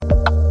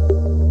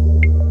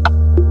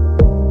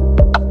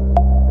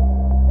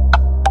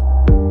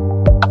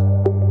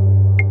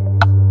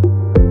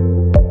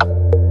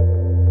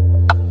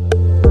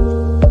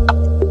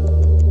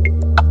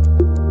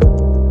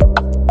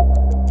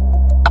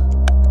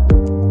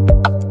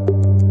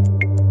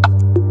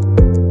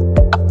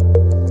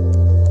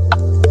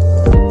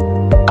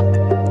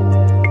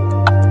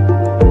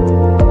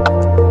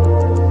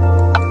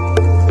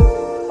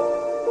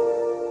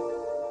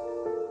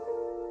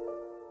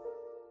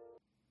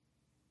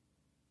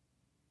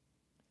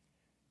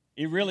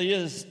It really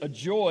is a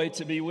joy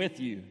to be with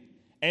you.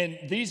 And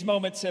these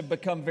moments have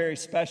become very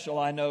special,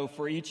 I know,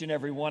 for each and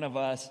every one of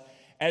us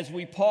as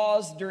we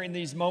pause during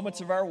these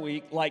moments of our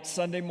week, like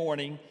Sunday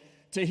morning,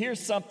 to hear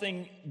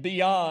something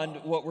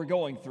beyond what we're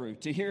going through,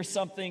 to hear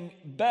something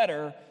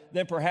better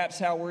than perhaps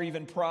how we're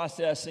even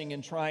processing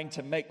and trying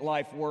to make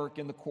life work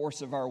in the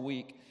course of our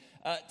week.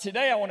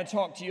 Today, I want to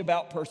talk to you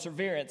about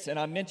perseverance, and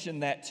I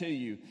mentioned that to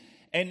you.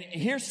 And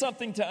here's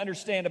something to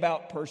understand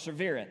about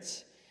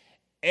perseverance.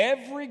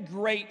 Every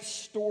great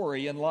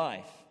story in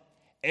life,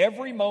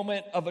 every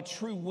moment of a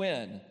true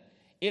win,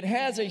 it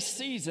has a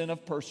season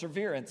of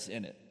perseverance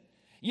in it.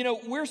 You know,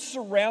 we're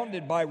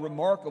surrounded by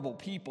remarkable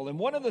people, and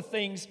one of the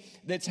things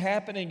that's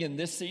happening in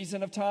this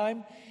season of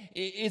time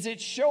is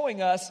it's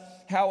showing us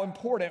how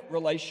important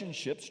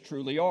relationships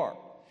truly are.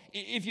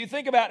 If you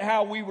think about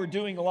how we were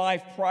doing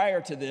life prior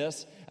to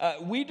this,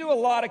 we do a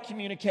lot of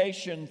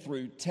communication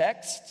through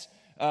texts,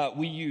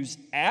 we use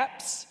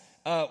apps,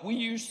 we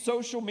use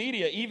social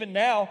media. Even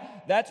now,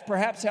 that's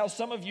perhaps how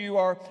some of you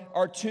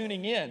are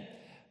tuning in.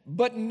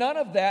 But none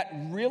of that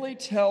really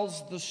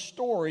tells the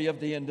story of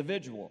the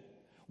individual.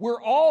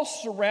 We're all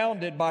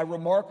surrounded by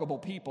remarkable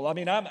people. I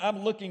mean, I'm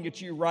looking at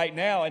you right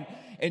now,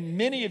 and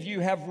many of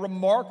you have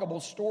remarkable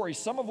stories,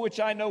 some of which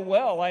I know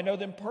well. I know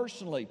them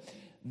personally.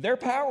 They're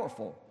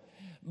powerful.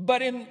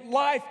 But in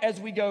life, as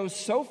we go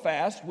so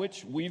fast,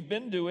 which we've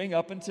been doing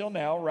up until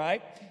now,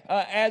 right?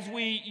 As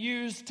we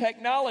use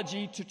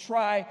technology to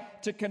try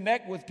to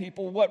connect with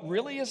people, what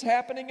really is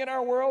happening in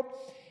our world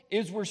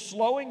is we're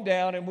slowing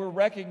down and we're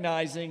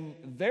recognizing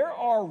there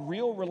are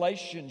real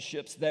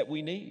relationships that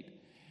we need.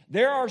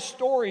 There are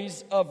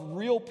stories of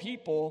real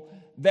people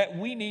that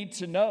we need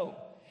to know.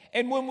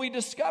 And when we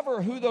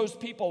discover who those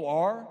people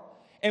are,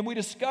 and we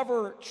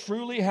discover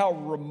truly how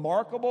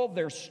remarkable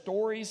their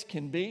stories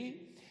can be,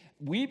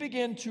 we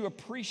begin to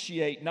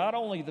appreciate not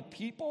only the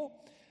people,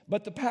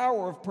 but the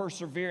power of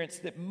perseverance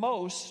that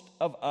most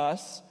of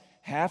us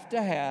have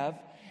to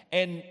have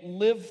and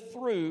live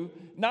through,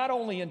 not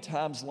only in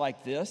times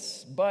like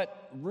this,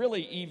 but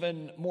really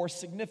even more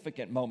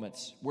significant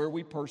moments where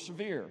we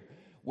persevere,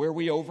 where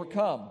we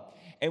overcome.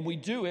 And we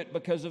do it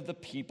because of the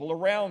people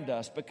around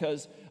us,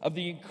 because of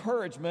the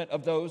encouragement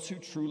of those who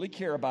truly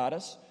care about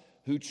us,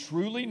 who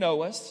truly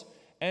know us,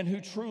 and who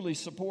truly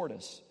support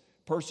us.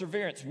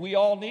 Perseverance, we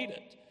all need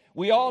it.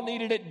 We all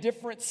need it at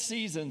different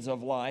seasons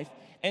of life.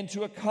 And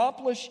to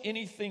accomplish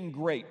anything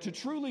great, to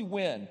truly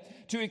win,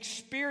 to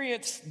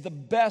experience the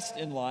best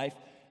in life,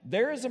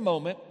 there is a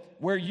moment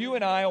where you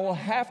and I will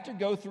have to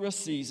go through a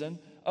season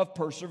of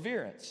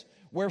perseverance,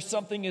 where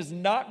something is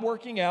not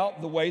working out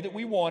the way that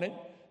we wanted,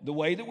 the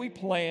way that we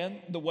plan,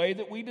 the way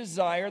that we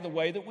desire, the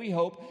way that we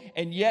hope,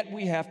 and yet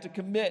we have to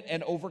commit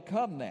and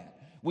overcome that.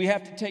 We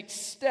have to take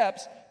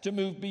steps to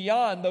move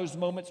beyond those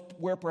moments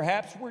where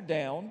perhaps we're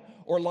down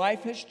or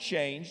life has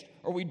changed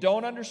or we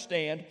don't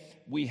understand.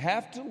 We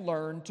have to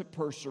learn to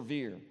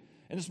persevere.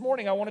 And this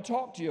morning I want to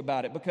talk to you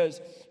about it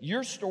because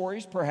your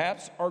stories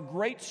perhaps are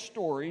great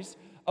stories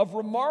of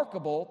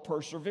remarkable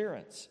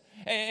perseverance.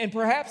 And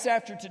perhaps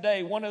after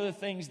today, one of the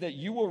things that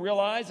you will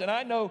realize, and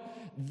I know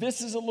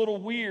this is a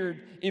little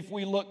weird if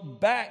we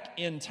look back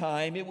in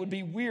time, it would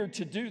be weird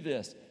to do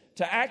this,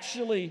 to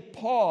actually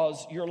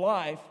pause your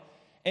life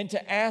and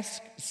to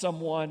ask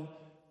someone,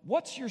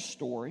 what's your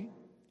story?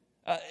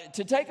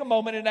 To take a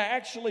moment and to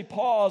actually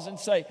pause and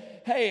say,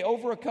 hey,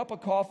 over a cup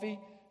of coffee,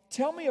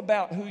 tell me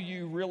about who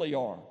you really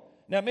are.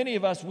 Now, many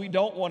of us, we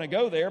don't want to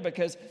go there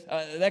because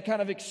that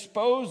kind of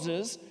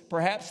exposes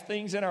perhaps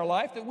things in our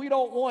life that we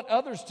don't want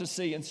others to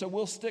see. And so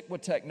we'll stick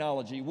with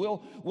technology.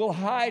 We'll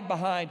hide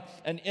behind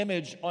an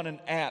image on an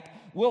app.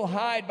 We'll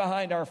hide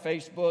behind our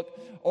Facebook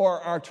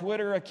or our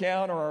Twitter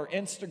account or our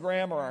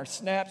Instagram or our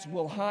Snaps.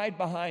 We'll hide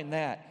behind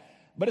that.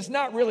 But it's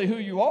not really who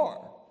you are.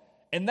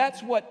 And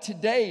that's what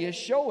today is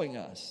showing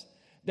us,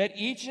 that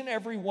each and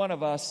every one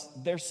of us,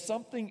 there's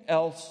something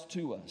else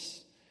to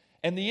us.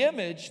 And the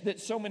image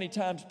that so many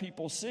times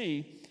people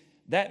see,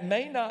 that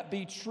may not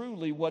be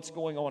truly what's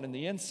going on in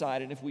the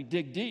inside. And if we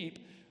dig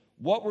deep,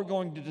 what we're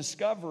going to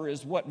discover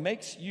is what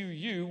makes you,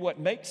 you, what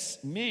makes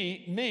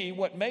me,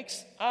 what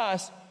makes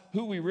us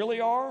who we really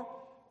are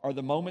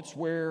the moments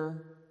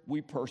where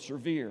we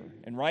persevere.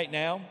 And right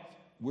now,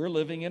 we're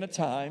living in a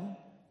time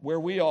where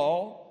we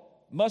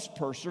all must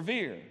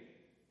persevere.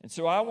 And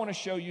so I want to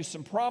show you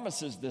some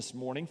promises this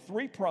morning,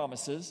 3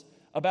 promises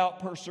about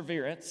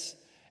perseverance.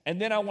 And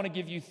then I want to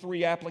give you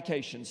 3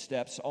 application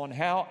steps on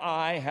how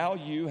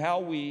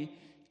we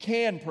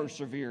can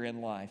persevere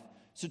in life.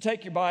 So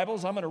take your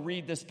Bibles. I'm going to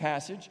read this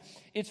passage.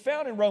 It's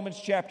found in Romans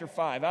chapter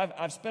 5.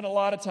 I've spent a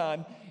lot of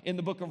time in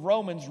the book of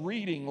Romans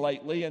reading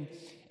lately.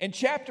 And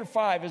chapter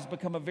 5 has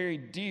become a very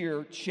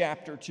dear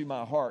chapter to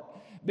my heart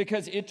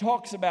because it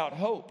talks about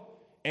hope.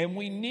 And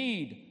we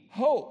need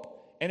hope.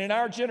 And in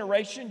our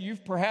generation,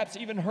 you've perhaps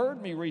even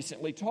heard me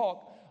recently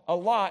talk a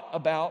lot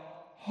about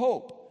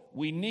hope.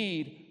 We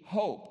need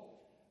hope.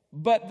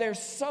 But there's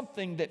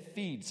something that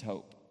feeds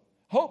hope.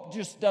 Hope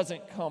just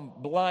doesn't come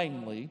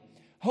blindly.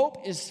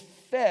 Hope is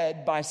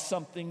fed by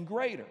something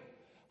greater.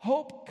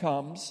 Hope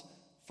comes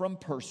from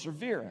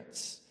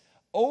perseverance.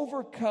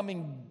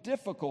 Overcoming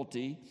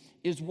difficulty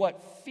is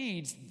what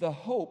feeds the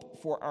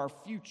hope for our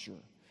future.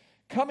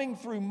 Coming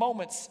through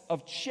moments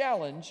of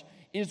challenge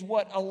is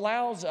what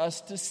allows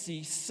us to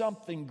see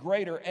something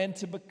greater and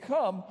to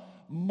become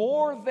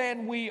more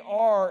than we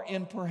are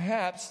in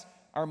perhaps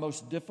our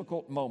most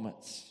difficult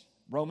moments.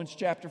 Romans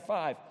chapter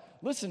 5.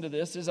 Listen to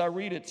this as I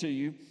read it to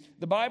you.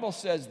 The Bible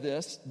says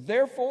this,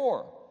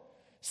 "Therefore,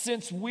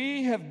 since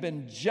we have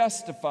been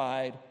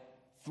justified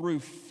through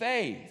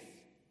faith,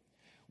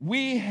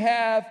 we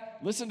have,"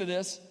 listen to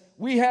this,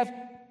 "we have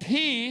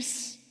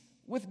peace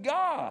with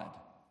God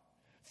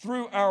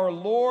through our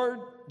Lord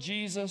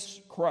Jesus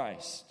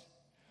Christ,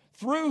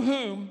 through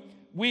whom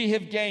we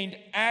have gained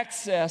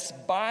access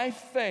by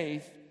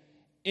faith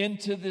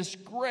into this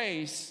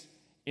grace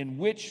in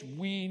which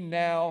we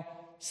now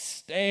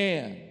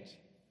stand.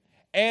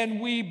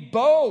 And we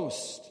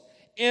boast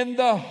in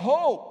the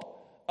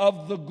hope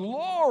of the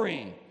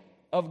glory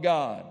of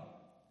God.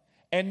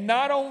 And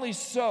not only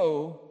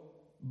so,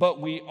 but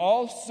we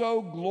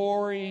also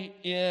glory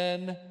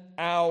in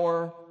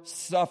our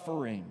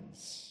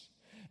sufferings,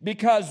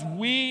 because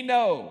we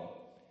know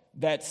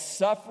that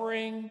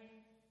suffering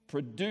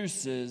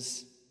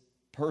produces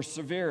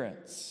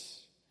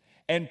perseverance.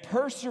 And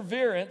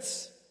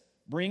perseverance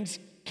brings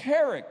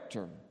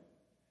character.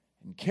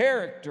 And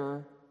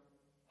character,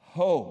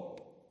 hope.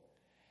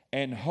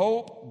 And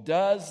hope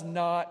does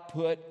not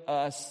put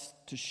us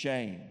to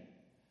shame.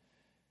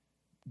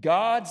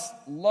 God's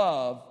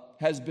love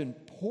has been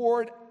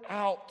poured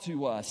out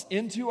to us,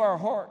 into our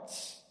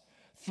hearts,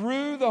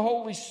 through the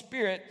Holy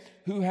Spirit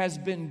who has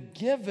been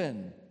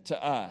given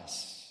to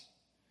us.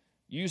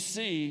 You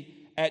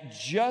see, at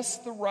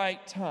just the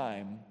right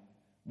time,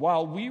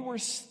 while we were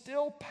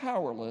still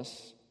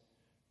powerless,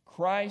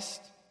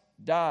 Christ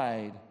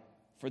died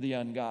for the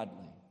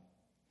ungodly.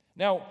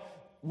 Now,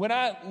 when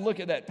I look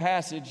at that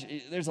passage,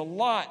 there's a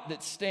lot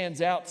that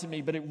stands out to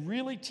me, but it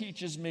really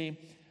teaches me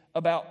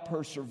about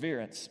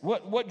perseverance.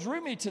 What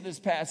drew me to this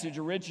passage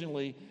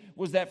originally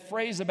was that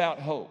phrase about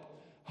hope.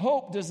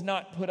 Hope does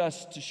not put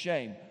us to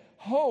shame.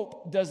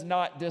 Hope does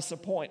not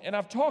disappoint. And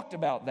I've talked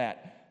about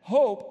that.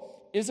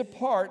 Hope is a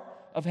part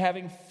of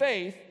having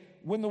faith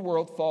when the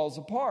world falls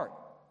apart.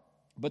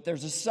 But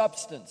there's a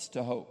substance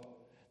to hope.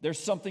 There's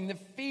something that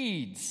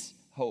feeds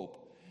hope.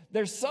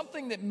 There's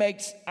something that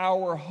makes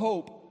our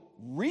hope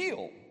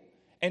real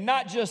and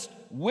not just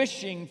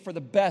wishing for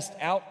the best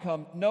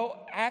outcome. No,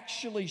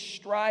 actually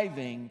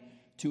striving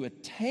to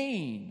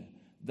attain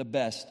the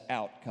best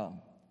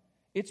outcome.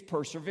 It's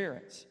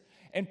perseverance.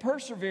 And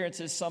perseverance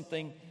is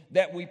something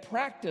that we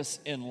practice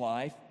in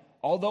life,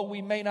 although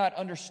we may not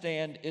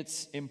understand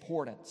its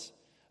importance.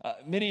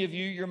 Many of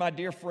you, you're my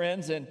dear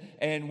friends,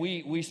 and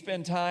we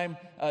spend time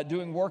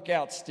doing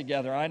workouts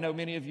together. I know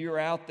many of you are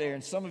out there,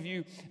 and some of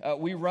you,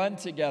 we run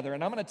together.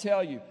 And I'm going to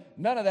tell you,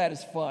 none of that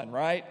is fun,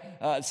 right?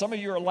 Some of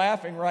you are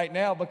laughing right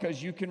now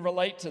because you can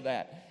relate to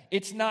that.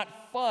 It's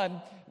not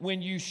fun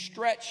when you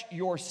stretch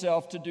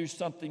yourself to do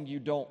something you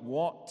don't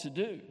want to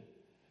do.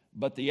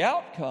 But the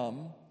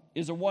outcome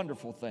is a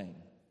wonderful thing.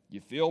 You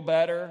feel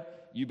better.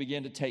 You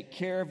begin to take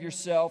care of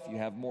yourself. You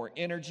have more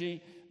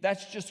energy.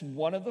 That's just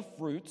one of the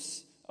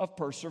fruits of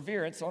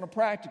perseverance on a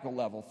practical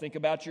level. Think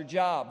about your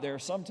job. There are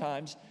some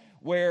times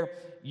where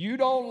you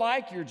don't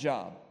like your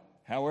job.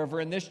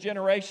 However, in this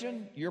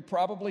generation, you're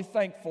probably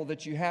thankful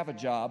that you have a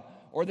job,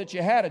 or that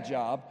you had a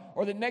job,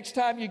 or that next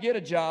time you get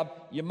a job,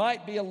 you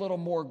might be a little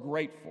more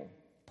grateful.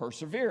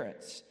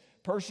 Perseverance.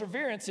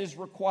 Perseverance is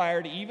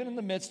required even in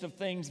the midst of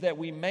things that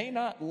we may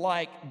not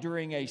like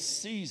during a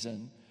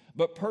season,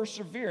 but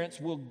perseverance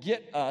will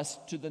get us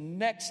to the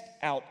next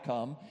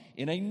outcome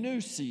in a new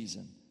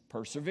season.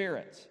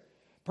 Perseverance.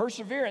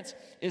 Perseverance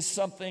is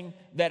something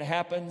that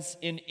happens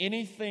in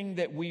anything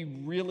that we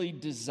really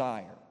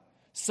desire,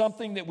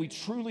 something that we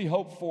truly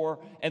hope for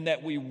and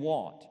that we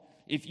want.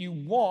 If you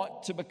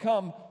want to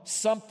become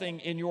something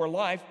in your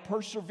life,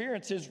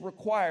 perseverance is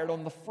required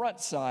on the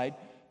front side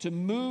to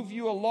move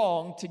you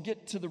along to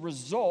get to the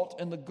result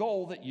and the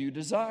goal that you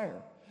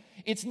desire.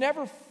 It's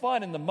never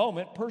fun in the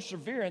moment.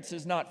 Perseverance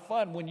is not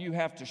fun when you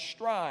have to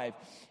strive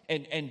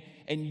and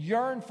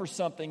yearn for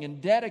something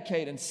and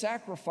dedicate and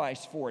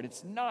sacrifice for it.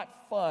 It's not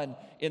fun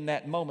in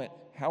that moment.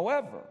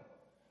 However,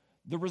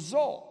 the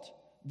result,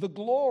 the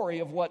glory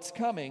of what's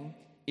coming,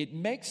 it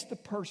makes the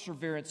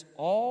perseverance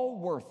all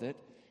worth it.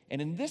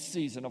 And in this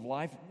season of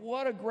life,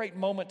 what a great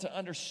moment to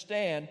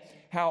understand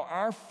how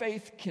our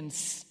faith can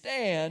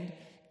stand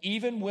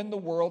even when the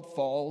world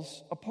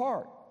falls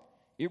apart.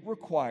 It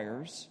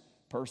requires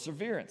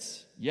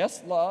perseverance.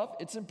 Yes, love,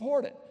 it's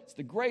important. It's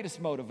the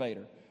greatest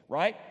motivator,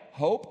 right?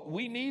 Hope,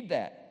 we need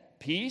that.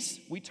 Peace,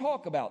 we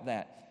talk about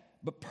that.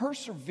 But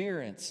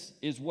perseverance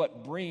is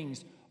what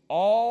brings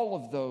all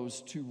of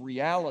those to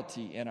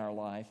reality in our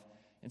life.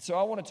 And so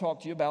I want to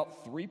talk to you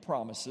about 3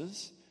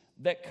 promises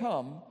that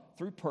come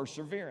through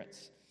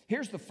perseverance.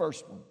 Here's the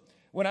first one.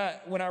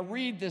 When I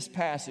read this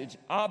passage,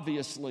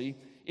 obviously,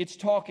 it's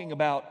talking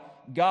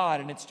about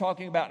God, and it's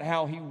talking about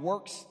how He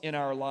works in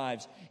our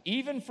lives.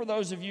 Even for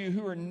those of you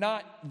who are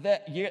not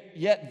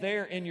yet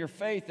there in your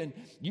faith and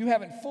you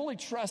haven't fully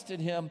trusted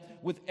Him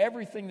with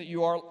everything that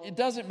you are, it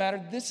doesn't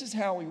matter. This is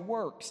how He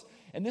works.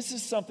 And this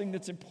is something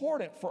that's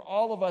important for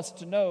all of us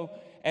to know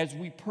as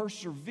we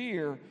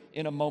persevere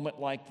in a moment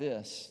like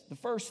this. The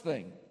first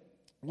thing,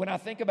 when I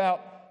think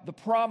about the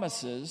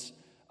promises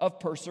of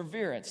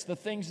perseverance, the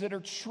things that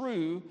are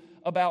true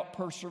about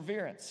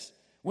perseverance,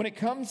 when it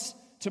comes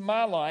to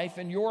my life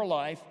and your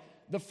life,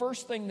 the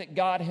first thing that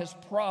God has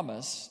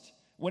promised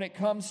when it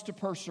comes to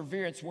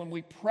perseverance, when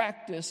we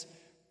practice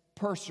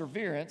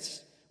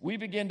perseverance, we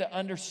begin to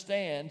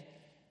understand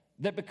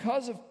that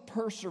because of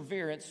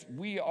perseverance,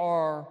 we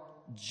are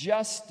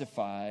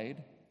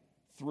justified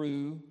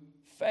through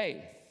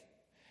faith.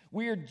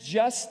 We are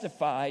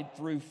justified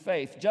through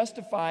faith.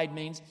 Justified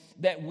means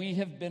that we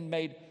have been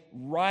made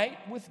right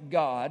with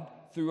God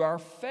through our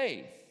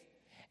faith.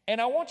 And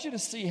I want you to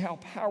see how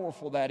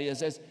powerful that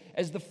is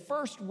as the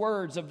first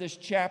words of this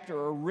chapter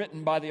are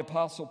written by the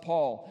Apostle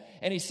Paul.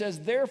 And he says,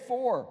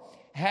 therefore,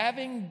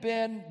 having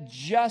been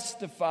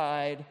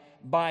justified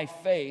by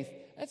faith,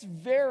 that's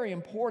very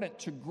important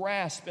to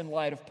grasp in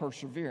light of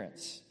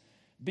perseverance.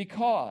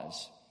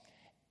 Because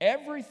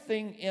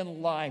everything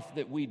in life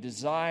that we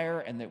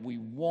desire and that we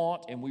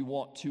want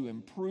to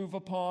improve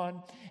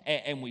upon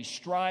and we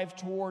strive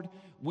toward,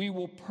 we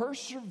will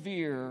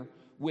persevere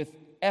with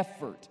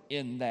effort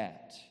in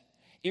that.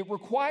 It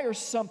requires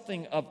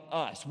something of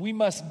us. We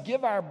must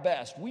give our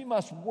best. We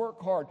must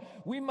work hard.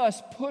 We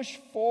must push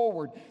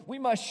forward. We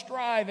must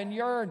strive and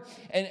yearn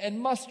and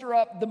muster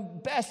up the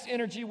best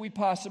energy we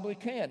possibly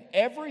can.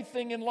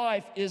 Everything in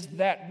life is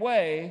that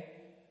way,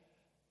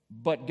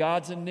 but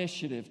God's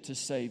initiative to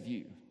save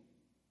you.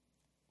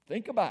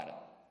 Think about it.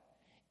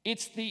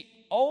 It's the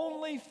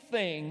only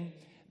thing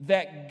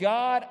that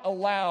God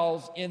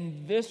allows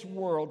in this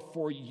world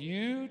for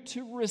you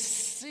to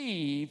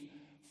receive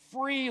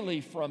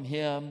freely from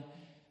Him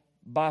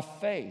by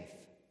faith.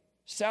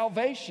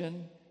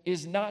 Salvation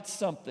is not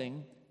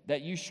something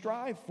that you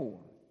strive for.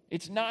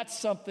 It's not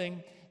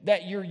something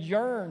that you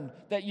yearn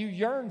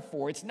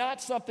for. It's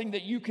not something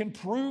that you can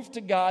prove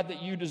to God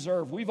that you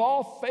deserve. We've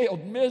all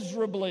failed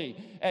miserably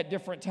at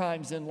different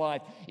times in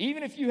life.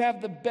 Even if you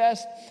have the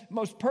best,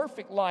 most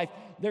perfect life,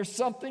 there's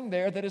something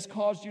there that has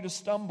caused you to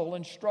stumble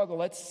and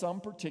struggle at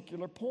some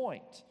particular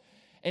point.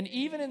 And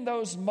even in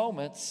those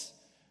moments,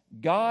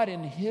 God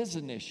in His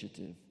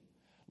initiative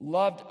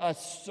loved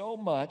us so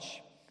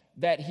much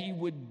that He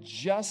would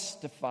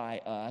justify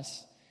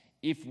us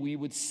if we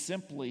would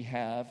simply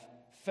have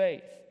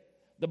faith.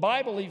 The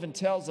Bible even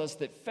tells us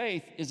that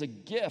faith is a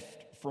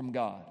gift from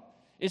God.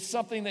 It's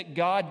something that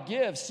God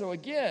gives. So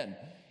again,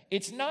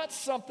 it's not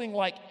something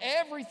like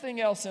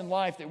everything else in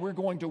life that we're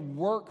going to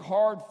work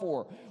hard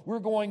for. We're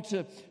going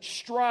to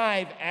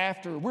strive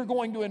after. We're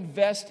going to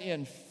invest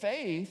in.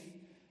 Faith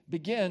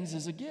begins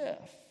as a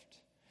gift.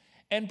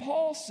 And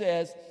Paul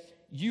says,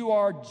 you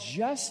are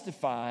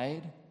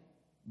justified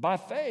by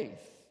faith,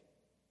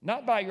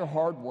 not by your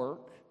hard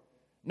work,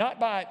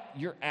 not by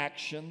your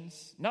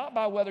actions, not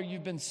by whether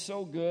you've been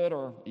so good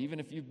or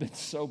even if you've been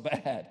so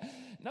bad.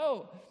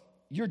 No,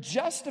 you're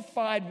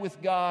justified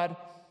with God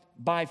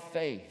by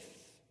faith.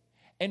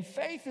 And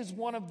faith is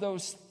one of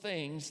those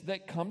things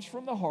that comes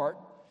from the heart.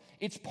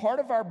 It's part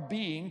of our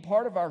being,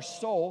 part of our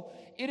soul.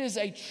 It is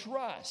a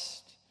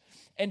trust.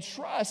 And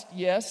trust,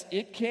 yes,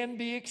 it can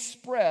be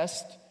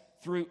expressed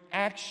through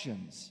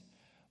actions.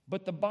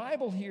 But the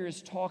Bible here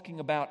is talking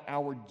about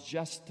our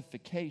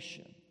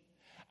justification,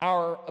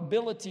 our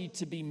ability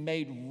to be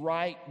made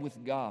right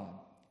with God.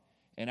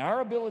 And our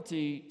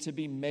ability to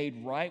be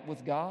made right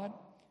with God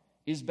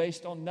is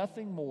based on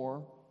nothing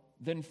more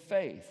than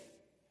faith,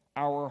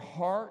 our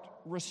heart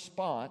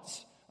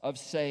response of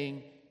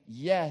saying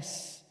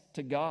yes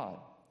to God.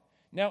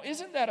 Now,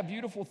 isn't that a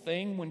beautiful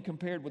thing when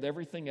compared with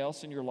everything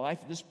else in your life,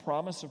 this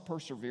promise of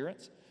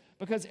perseverance?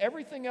 Because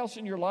everything else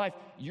in your life,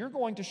 you're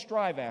going to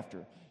strive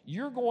after.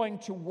 You're going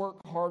to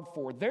work hard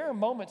for. There are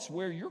moments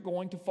where you're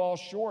going to fall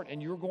short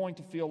and you're going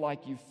to feel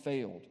like you've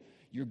failed.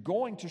 You're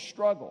going to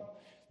struggle.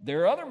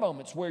 There are other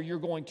moments where you're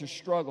going to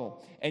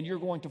struggle and you're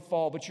going to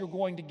fall, but you're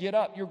going to get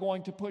up, you're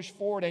going to push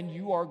forward, and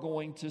you are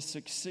going to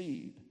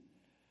succeed.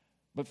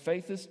 But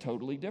faith is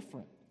totally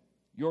different.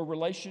 Your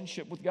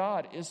relationship with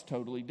God is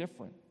totally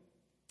different.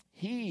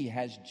 He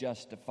has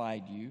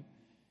justified you,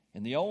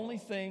 and the only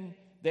thing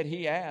that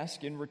He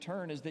asks in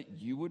return is that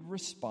you would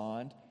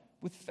respond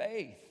with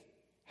faith.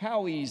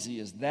 How easy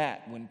is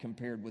that when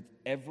compared with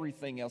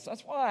everything else?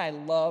 That's why I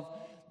love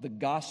the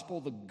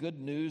gospel, the good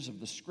news of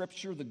the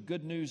Scripture, the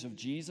good news of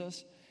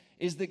Jesus,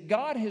 is that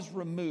God has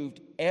removed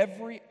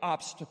every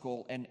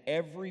obstacle and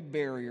every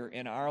barrier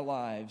in our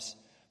lives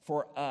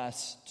for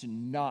us to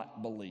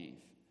not believe.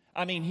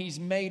 I mean, He's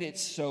made it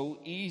so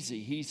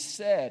easy. He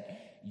said,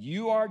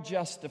 you are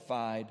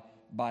justified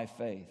by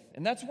faith.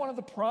 And that's one of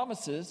the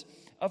promises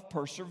of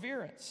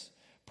perseverance.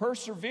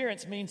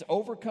 Perseverance means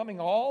overcoming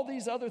all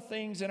these other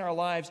things in our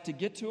lives to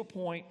get to a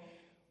point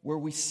where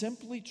we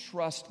simply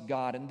trust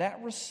God. And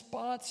that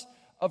response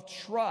of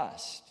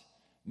trust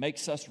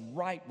makes us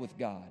right with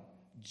God,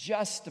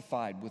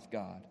 justified with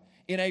God,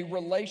 in a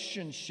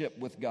relationship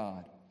with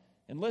God.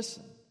 And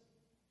listen,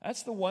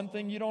 that's the one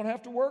thing you don't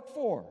have to work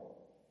for.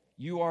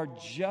 You are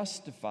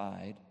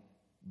justified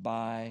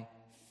by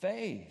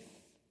faith.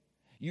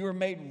 You are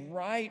made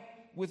right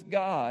with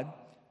God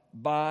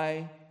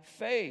by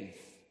faith.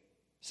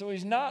 So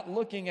he's not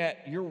looking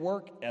at your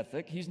work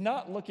ethic. He's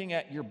not looking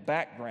at your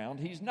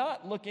background. He's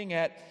not looking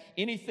at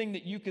anything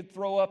that you could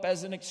throw up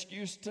as an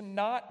excuse to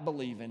not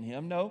believe in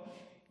him. No,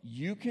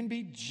 you can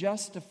be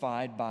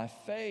justified by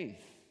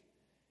faith.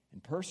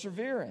 And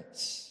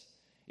perseverance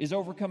is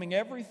overcoming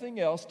everything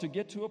else to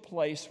get to a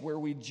place where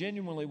we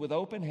genuinely, with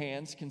open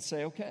hands, can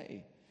say,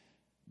 okay,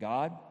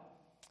 God,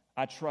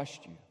 I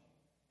trust you.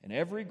 And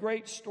every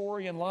great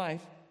story in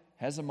life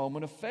has a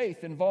moment of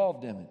faith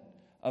involved in it.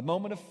 A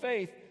moment of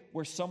faith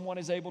where someone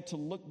is able to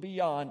look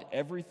beyond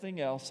everything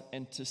else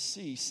and to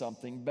see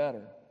something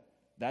better.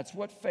 That's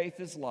what faith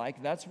is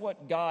like. That's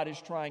what God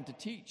is trying to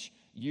teach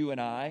you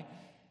and I.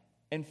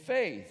 And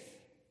faith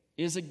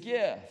is a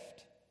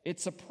gift.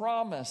 It's a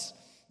promise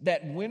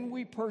that when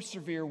we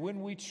persevere,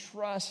 when we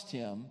trust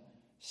him,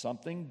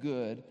 something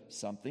good,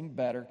 something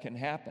better can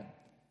happen.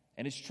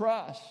 And it's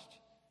trust.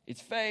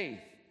 It's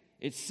faith.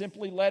 It's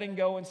simply letting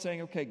go and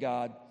saying, okay,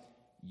 God,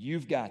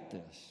 you've got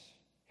this.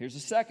 Here's a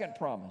second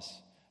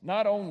promise.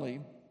 Not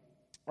only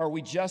are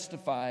we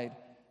justified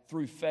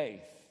through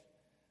faith,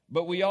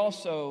 but we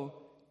also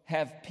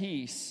have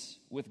peace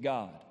with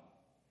God.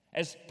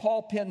 As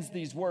Paul pens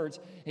these words,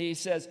 he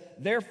says,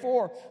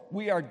 therefore,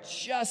 we are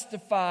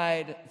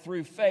justified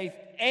through faith,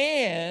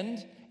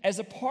 and as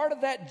a part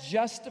of that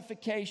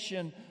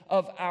justification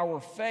of our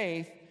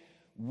faith,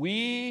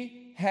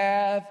 we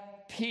have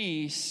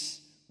peace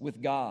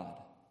with God.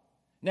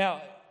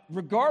 Now,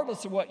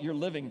 regardless of what you're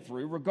living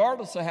through,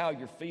 regardless of how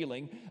you're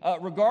feeling,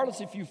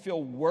 regardless if you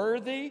feel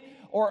worthy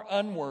or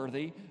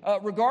unworthy,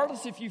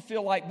 regardless if you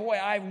feel like, boy,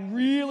 I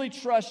really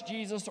trust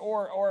Jesus,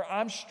 or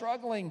I'm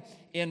struggling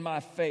in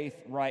my faith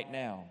right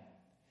now.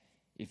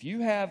 If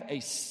you have a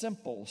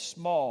simple,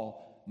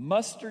 small,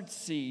 mustard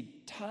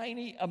seed,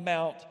 tiny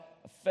amount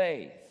of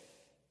faith,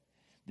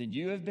 then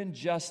you have been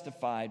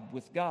justified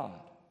with God.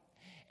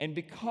 And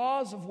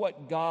because of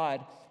what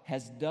God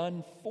has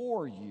done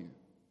for you,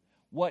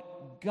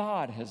 what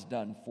God has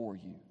done for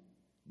you,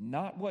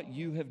 not what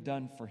you have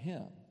done for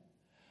him,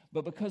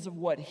 but because of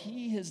what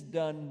he has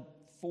done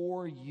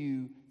for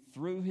you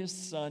through his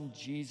Son,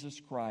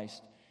 Jesus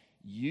Christ,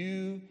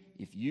 you,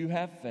 if you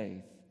have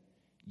faith,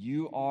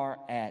 you are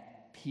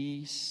at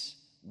peace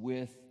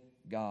with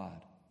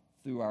God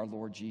through our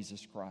Lord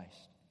Jesus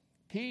Christ.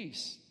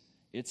 Peace,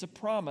 it's a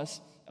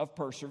promise of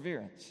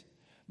perseverance.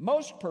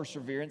 Most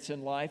perseverance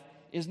in life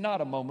is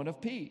not a moment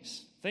of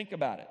peace. Think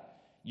about it.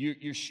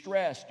 You're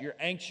stressed, you're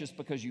anxious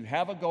because you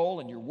have a goal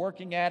and you're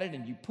working at it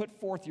and you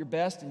put forth your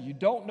best and you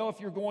don't know if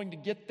you're going to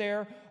get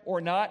there or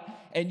not,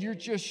 and you're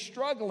just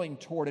struggling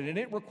toward it. And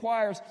it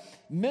requires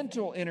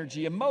mental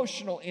energy,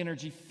 emotional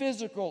energy,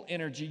 physical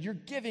energy. You're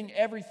giving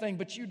everything,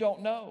 but you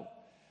don't know.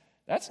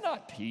 That's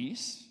not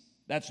peace.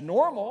 That's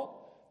normal.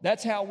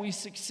 That's how we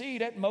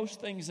succeed at most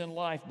things in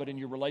life. But in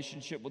your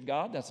relationship with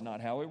God, that's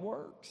not how it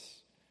works.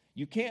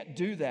 You can't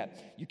do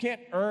that. You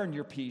can't earn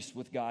your peace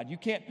with God. You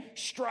can't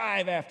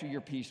strive after your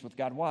peace with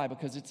God. Why?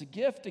 Because it's a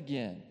gift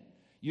again.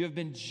 You have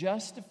been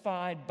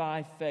justified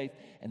by faith,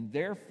 and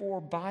therefore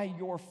by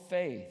your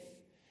faith,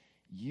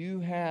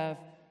 you have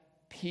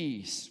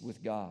peace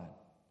with God.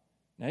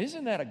 Now,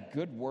 isn't that a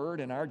good word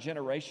in our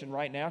generation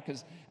right now?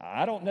 Because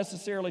I don't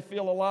necessarily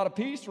feel a lot of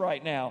peace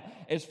right now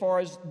as far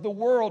as the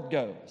world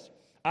goes.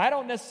 I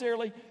don't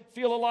necessarily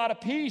feel a lot of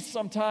peace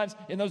sometimes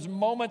in those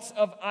moments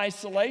of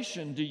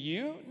isolation. Do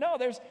you? No,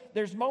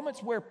 there's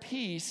moments where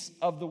peace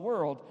of the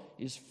world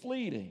is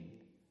fleeting.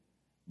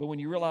 But when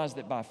you realize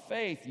that by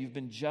faith you've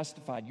been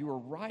justified, you are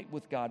right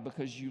with God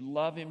because you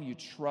love him, you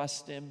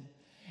trust him.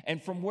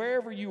 And from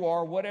wherever you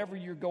are, whatever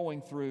you're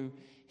going through,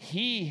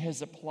 he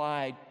has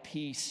applied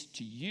peace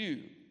to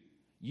you.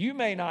 You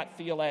may not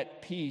feel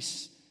at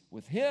peace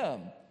with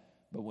him,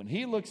 but when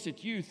he looks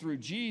at you through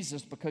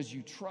Jesus, because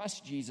you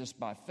trust Jesus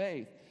by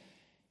faith,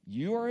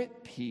 you are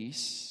at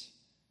peace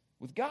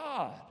with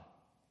God.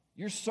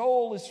 Your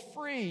soul is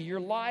free.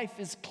 Your life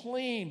is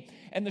clean.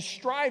 And the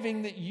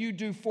striving that you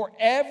do for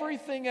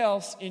everything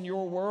else in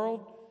your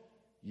world,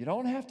 you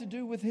don't have to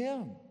do with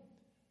him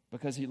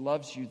because he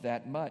loves you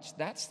that much.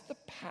 That's the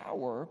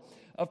power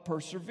of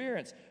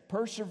perseverance.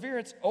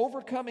 Perseverance,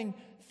 overcoming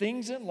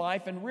things in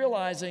life and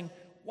realizing,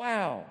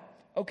 wow,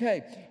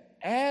 okay,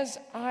 as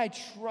I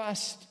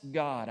trust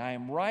God, I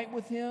am right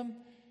with him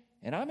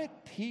and I'm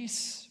at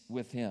peace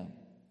with him.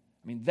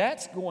 I mean,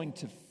 that's going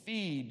to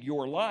feed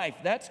your life.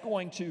 That's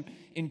going to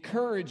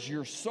encourage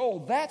your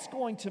soul. That's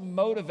going to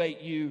motivate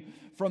you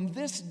from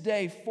this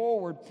day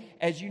forward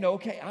as you know,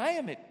 okay, I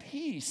am at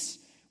peace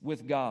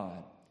with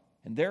God.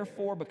 And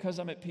therefore, because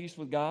I'm at peace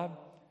with God,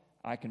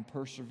 I can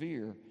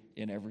persevere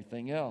in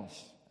everything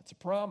else. That's a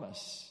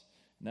promise.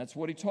 And that's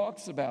what he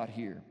talks about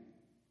here.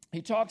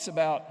 He talks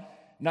about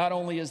not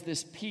only is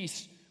this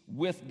peace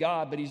with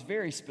God, but he's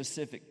very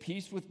specific.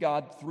 Peace with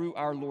God through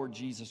our Lord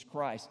Jesus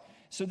Christ.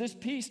 So this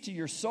peace to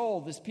your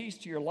soul, this peace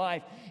to your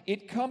life,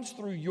 it comes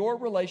through your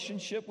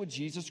relationship with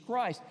Jesus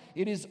Christ.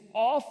 It is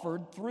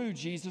offered through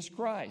Jesus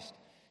Christ.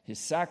 His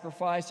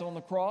sacrifice on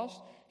the cross,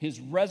 his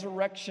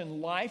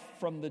resurrection life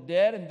from the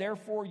dead, and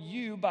therefore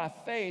you, by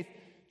faith,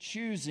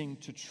 choosing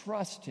to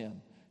trust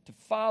him, to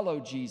follow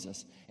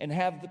Jesus, and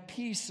have the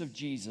peace of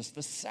Jesus,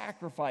 the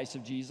sacrifice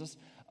of Jesus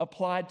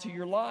applied to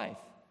your life.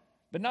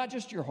 But not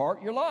just your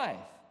heart, your life,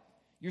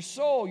 your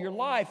soul, your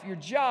life, your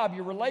job,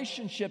 your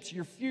relationships,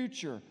 your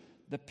future,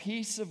 the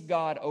peace of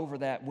God over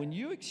that. When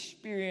you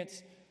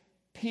experience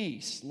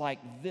peace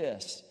like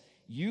this,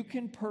 you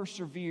can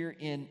persevere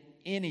in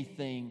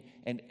anything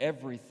and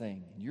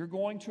everything. You're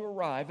going to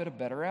arrive at a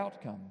better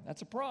outcome.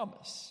 That's a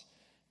promise.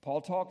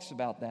 Paul talks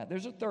about that.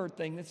 There's a third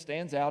thing that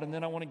stands out, and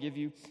then I want to give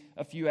you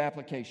a few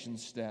application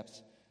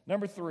steps.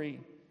 Number 3,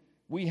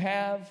 we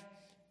have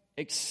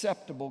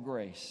acceptable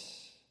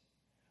grace.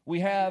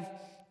 We have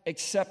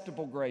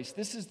acceptable grace.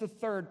 This is the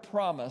third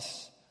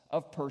promise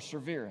of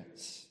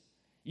perseverance.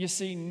 You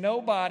see,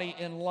 nobody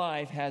in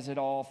life has it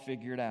all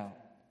figured out.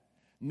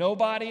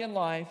 Nobody in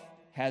life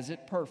has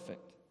it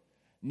perfect.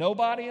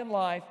 Nobody in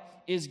life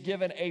is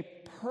given a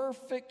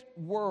perfect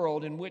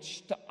world in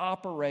which to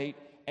operate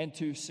and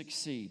to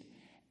succeed.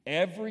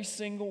 Every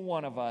single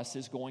one of us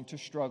is going to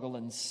struggle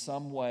in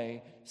some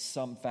way,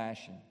 some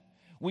fashion.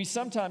 We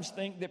sometimes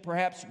think that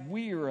perhaps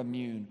we are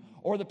immune,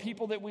 or the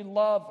people that we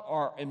love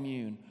are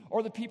immune,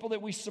 or the people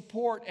that we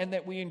support and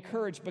that we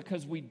encourage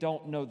because we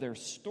don't know their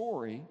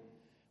story.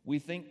 We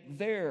think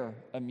they're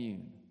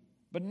immune.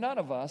 But none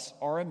of us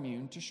are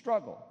immune to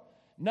struggle.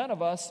 None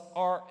of us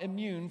are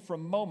immune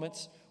from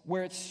moments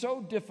where it's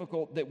so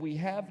difficult that we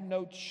have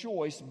no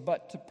choice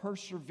but to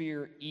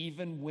persevere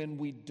even when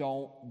we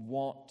don't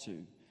want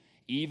to,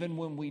 even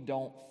when we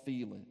don't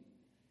feel it.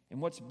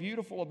 And what's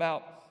beautiful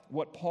about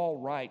what Paul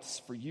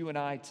writes for you and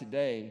I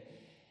today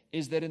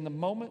is that in the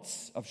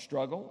moments of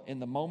struggle, in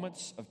the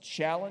moments of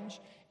challenge,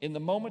 in the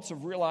moments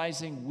of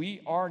realizing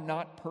we are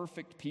not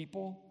perfect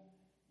people,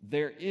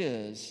 there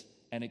is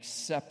an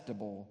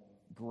acceptable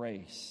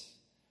grace.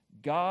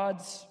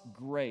 God's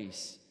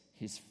grace,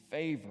 his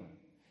favor,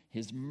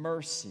 his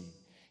mercy,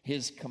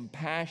 his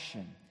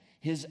compassion,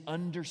 his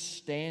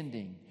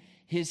understanding,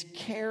 his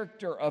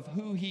character of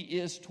who he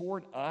is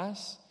toward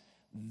us,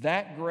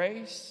 that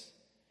grace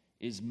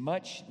is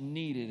much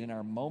needed in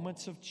our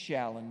moments of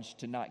challenge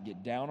to not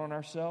get down on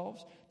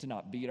ourselves, to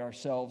not beat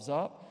ourselves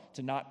up,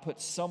 to not put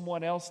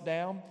someone else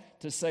down,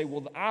 to say,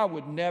 well, I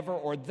would never,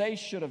 or they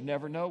should have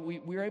never. No,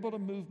 we're able to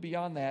move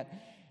beyond that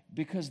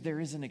because there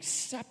is an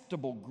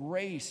acceptable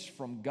grace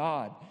from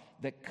God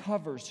that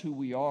covers who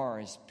we are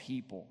as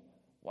people.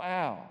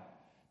 Wow.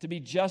 To be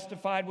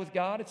justified with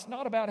God, it's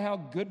not about how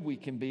good we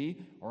can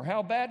be or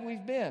how bad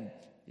we've been.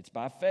 It's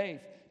by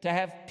faith. To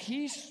have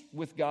peace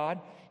with God,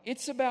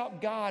 it's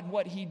about God,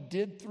 what he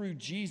did through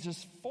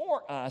Jesus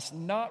for us,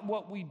 not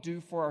what we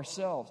do for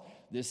ourselves.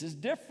 This is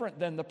different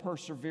than the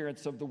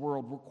perseverance of the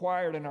world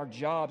required in our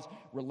jobs,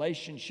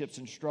 relationships,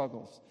 and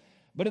struggles.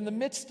 But in the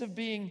midst of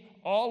being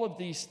all of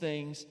these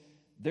things,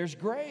 there's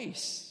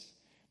grace.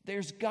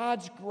 There's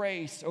God's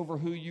grace over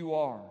who you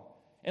are.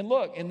 And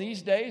look, in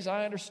these days,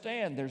 I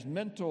understand there's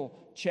mental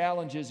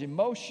challenges,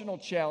 emotional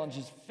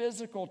challenges,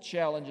 physical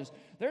challenges.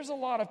 There's a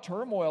lot of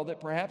turmoil that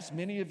perhaps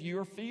many of you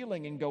are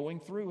feeling and going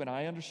through, and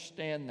I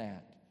understand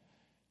that.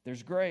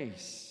 There's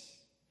grace.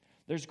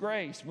 There's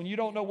grace. When you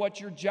don't know what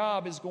your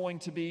job is going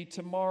to be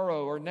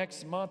tomorrow or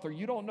next month, or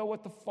you don't know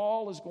what the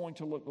fall is going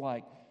to look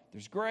like,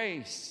 there's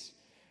grace.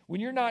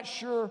 When you're not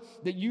sure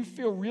that you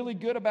feel really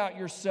good about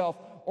yourself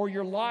or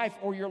your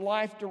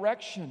life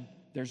direction,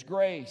 there's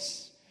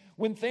grace.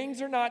 When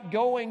things are not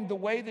going the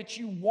way that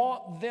you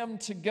want them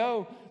to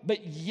go,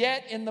 but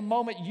yet in the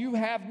moment you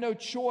have no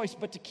choice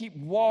but to keep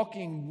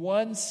walking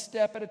one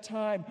step at a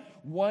time,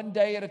 one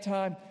day at a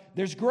time,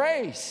 there's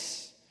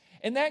grace.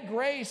 And that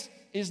grace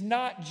is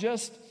not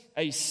just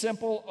a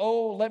simple,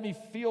 oh, let me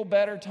feel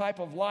better type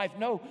of life.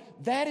 No,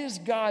 that is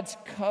God's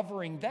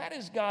covering. That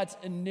is God's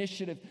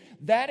initiative.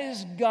 That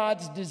is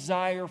God's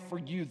desire for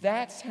you.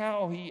 That's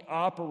how he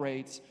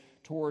operates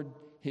toward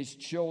his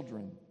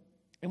children.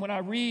 And when I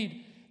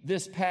read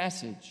this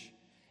passage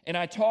and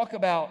I talk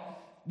about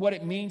what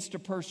it means to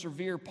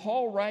persevere,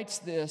 Paul writes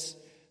this: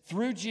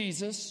 through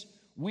Jesus,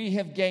 we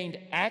have gained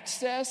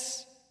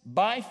access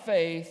by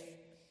faith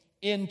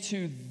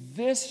into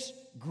this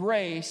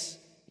grace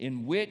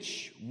in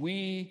which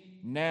we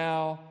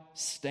now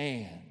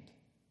stand.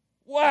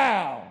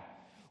 Wow!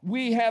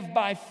 We have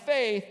by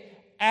faith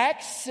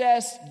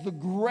accessed the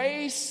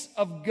grace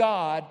of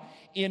God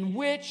in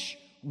which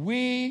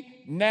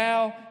we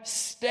now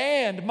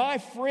stand. My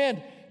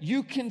friend,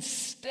 you can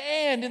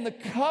stand in the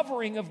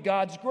covering of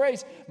God's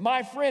grace.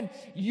 My friend,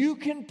 you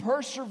can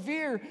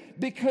persevere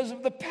because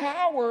of the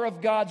power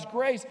of God's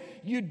grace.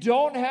 You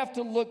don't have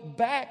to look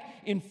back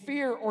in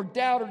fear or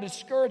doubt or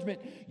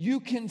discouragement. You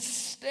can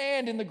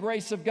stand in the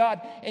grace of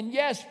God. And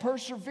yes,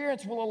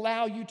 perseverance will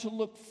allow you to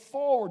look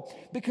forward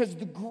because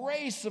the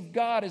grace of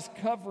God is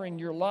covering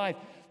your life.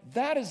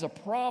 That is a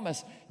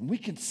promise. And we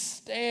can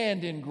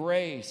stand in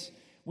grace.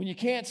 When you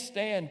can't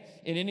stand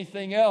in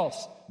anything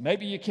else,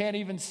 maybe you can't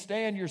even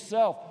stand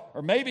yourself,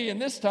 or maybe in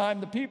this time,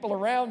 the people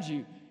around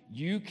you,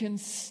 you can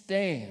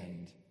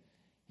stand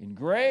in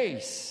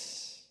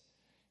grace.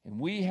 And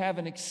we have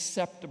an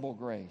acceptable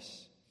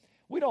grace.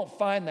 We don't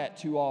find that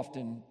too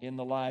often in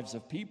the lives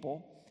of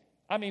people.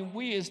 I mean,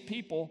 we as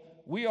people,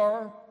 we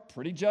are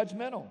pretty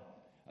judgmental.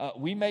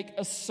 We make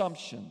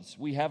assumptions.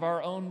 We have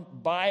our own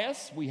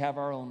bias. We have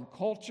our own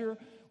culture.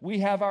 We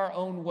have our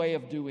own way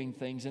of doing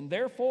things. And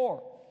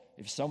therefore,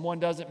 if someone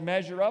doesn't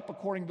measure up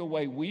according to the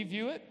way we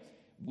view it,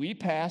 we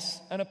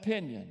pass an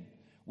opinion.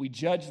 We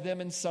judge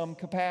them in some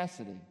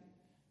capacity.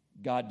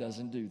 God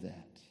doesn't do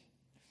that.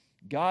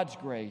 God's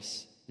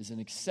grace is an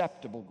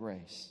acceptable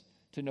grace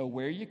to know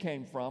where you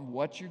came from,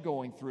 what you're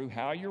going through,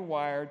 how you're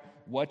wired,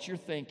 what you're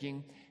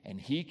thinking, and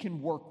He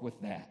can work with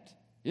that.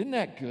 Isn't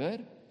that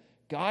good?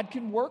 God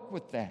can work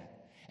with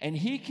that. And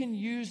He can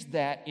use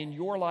that in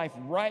your life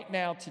right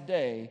now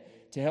today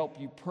to help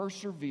you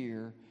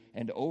persevere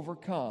and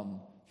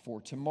overcome for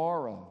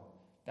tomorrow.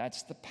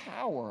 That's the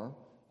power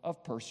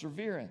of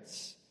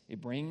perseverance.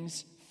 It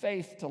brings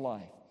faith to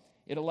life.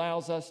 It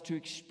allows us to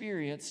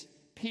experience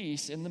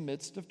peace in the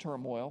midst of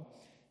turmoil.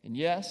 And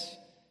yes,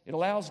 it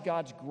allows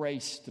God's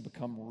grace to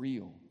become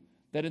real.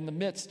 That in the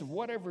midst of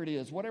whatever it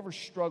is, whatever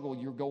struggle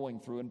you're going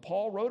through, and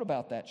Paul wrote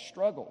about that,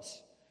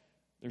 struggles,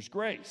 there's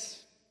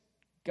grace,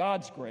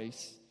 God's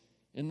grace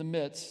in the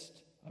midst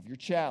of your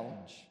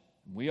challenge.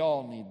 We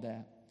all need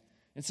that.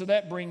 And so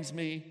that brings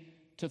me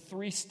to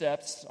 3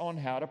 steps on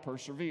how to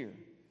persevere.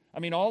 I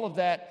mean, all of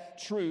that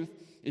truth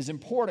is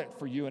important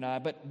for you and I,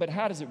 but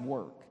how does it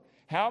work?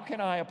 How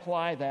can I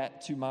apply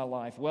that to my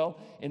life? Well,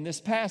 in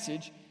this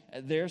passage,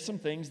 there's some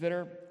things that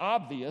are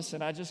obvious,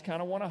 and I just kind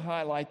of want to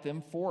highlight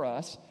them for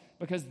us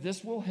because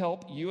this will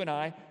help you and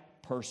I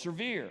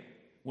persevere.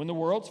 When the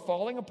world's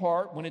falling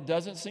apart, when it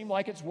doesn't seem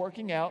like it's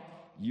working out,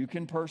 you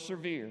can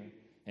persevere.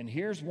 And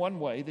here's one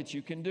way that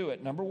you can do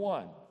it. Number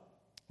 1,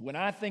 when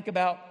I think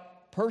about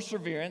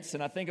perseverance,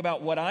 and I think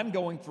about what I'm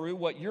going through,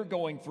 what you're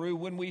going through,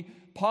 when we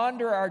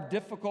ponder our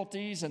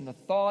difficulties and the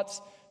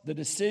thoughts, the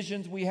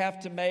decisions we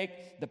have to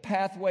make, the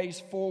pathways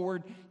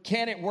forward,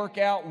 can it work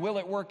out? Will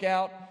it work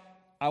out?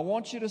 I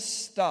want you to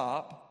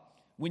stop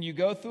when you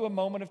go through a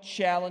moment of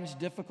challenge,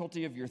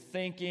 difficulty of your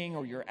thinking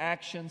or your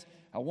actions.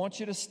 I want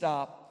you to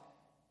stop,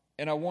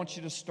 and I want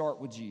you to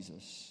start with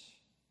Jesus.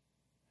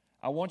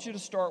 I want you to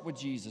start with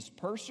Jesus.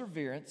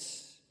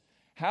 Perseverance.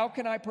 How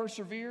can I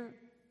persevere?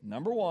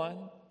 Number 1,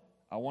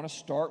 I want to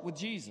start with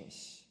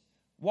Jesus.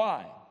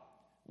 Why?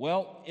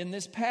 Well, in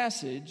this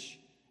passage,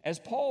 as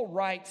Paul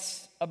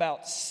writes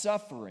about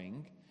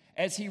suffering,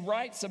 as he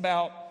writes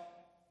about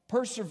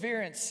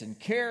perseverance and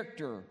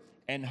character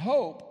and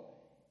hope,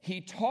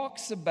 he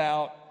talks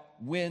about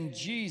when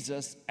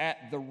Jesus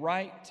at the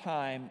right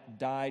time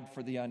died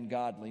for the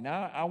ungodly.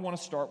 Now, I want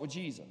to start with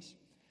Jesus.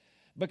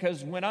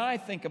 Because when I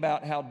think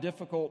about how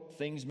difficult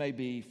things may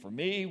be for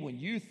me, when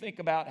you think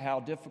about how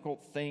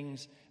difficult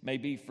things may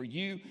be for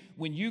you,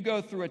 when you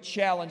go through a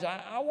challenge,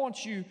 I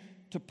want you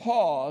to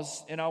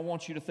pause and I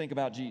want you to think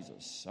about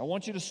Jesus. I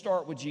want you to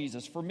start with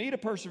Jesus. For me to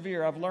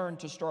persevere, I've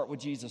learned to start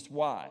with Jesus.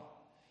 Why?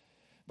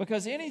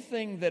 Because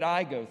anything that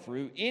I go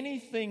through,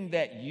 anything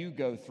that you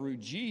go through,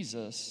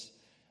 Jesus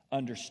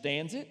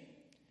understands it.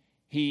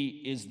 He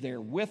is there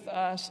with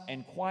us,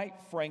 and quite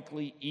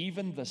frankly,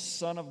 even the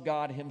Son of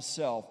God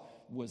Himself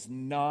was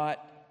not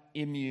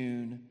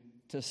immune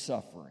to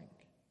suffering.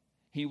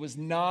 He was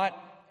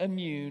not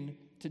immune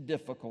to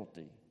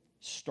difficulty.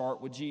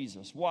 Start with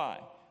Jesus. Why?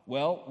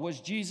 Well,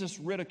 was Jesus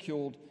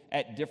ridiculed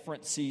at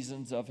different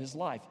seasons of His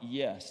life?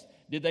 Yes.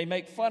 Did they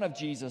make fun of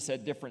Jesus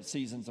at different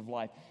seasons of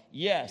life?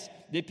 Yes.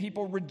 Did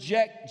people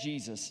reject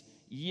Jesus?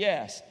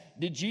 Yes.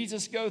 Did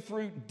Jesus go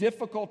through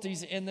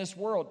difficulties in this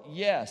world?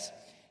 Yes.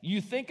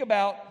 You think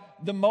about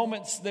the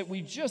moments that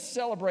we just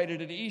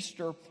celebrated at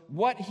Easter,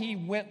 what He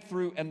went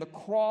through and the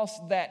cross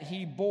that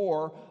He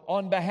bore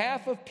on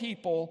behalf of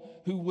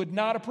people who would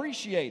not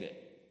appreciate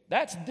it.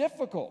 That's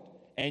difficult.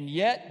 And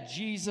yet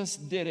Jesus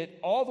did it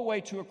all the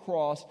way to a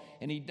cross,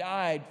 and He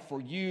died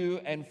for you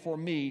and for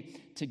me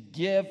to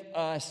give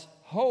us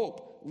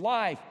hope,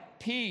 life,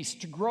 peace,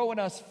 to grow in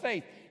us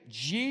faith.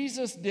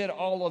 Jesus did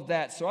all of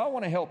that. So I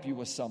want to help you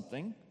with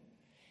something.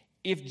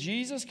 If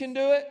Jesus can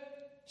do it,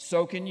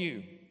 so can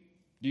you.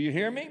 Do you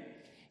hear me?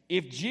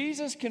 If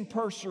Jesus can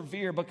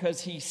persevere because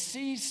He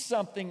sees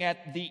something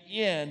at the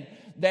end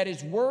that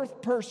is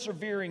worth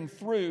persevering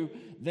through,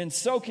 then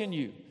so can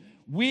you.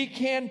 We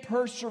can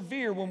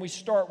persevere when we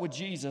start with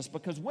Jesus,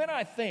 because when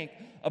I think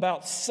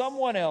about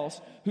someone else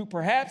who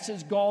perhaps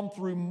has gone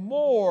through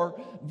more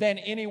than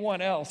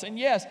anyone else. And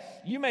yes,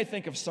 you may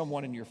think of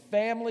someone in your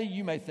family,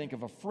 you may think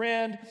of a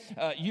friend,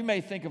 you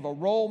may think of a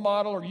role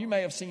model, or you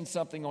may have seen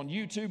something on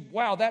YouTube.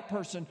 Wow, that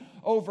person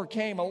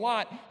overcame a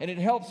lot, and it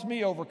helps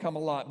me overcome a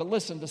lot. But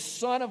listen, the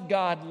Son of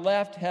God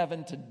left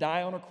heaven to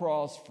die on a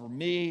cross for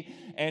me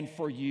and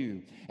for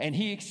you. And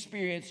he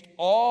experienced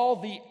all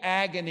the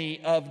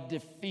agony of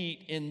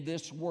defeat in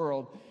this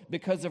world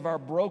because of our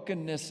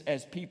brokenness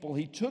as people.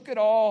 He took it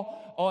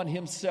all on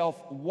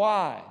himself.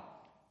 Why?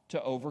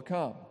 To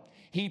overcome.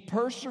 He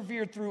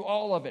persevered through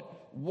all of it.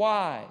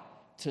 Why?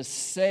 To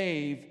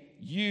save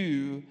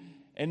you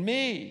and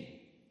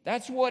me.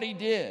 That's what he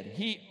did.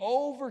 He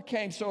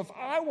overcame. So if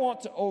I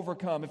want to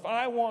overcome, if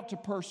I want to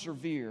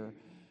persevere,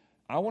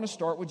 I want to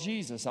start with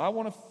Jesus. I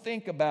want to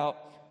think about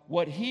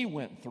what he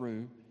went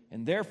through,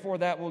 and therefore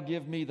that will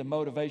give me the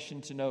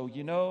motivation to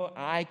know,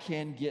 I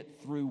can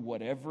get through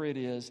whatever it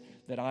is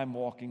that I'm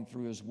walking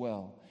through as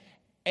well.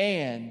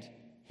 And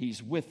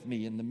he's with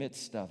me in the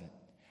midst of it.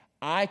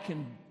 I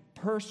can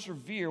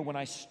persevere when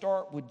I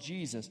start with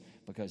Jesus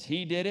because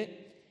he did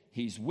it,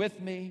 he's with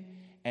me,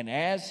 and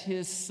as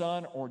his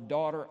son or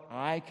daughter,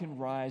 I can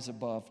rise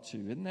above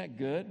too. Isn't that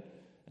good?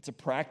 It's a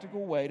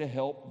practical way to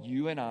help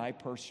you and I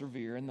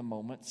persevere in the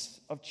moments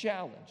of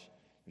challenge.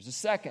 There's a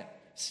second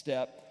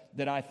step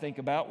that I think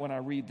about when I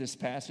read this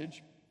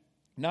passage.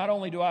 Not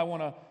only do I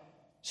want to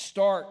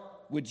start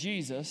with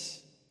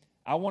Jesus,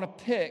 I want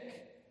to pick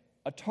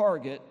a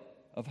target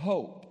of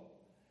hope.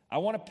 I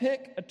want to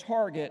pick a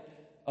target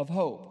of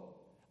hope.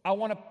 I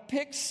want to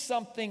pick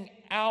something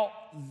out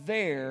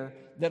there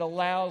that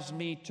allows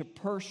me to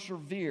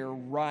persevere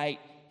right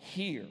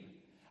here.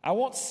 I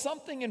want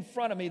something in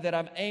front of me that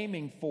I'm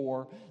aiming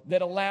for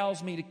that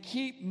allows me to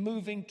keep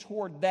moving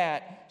toward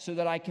that so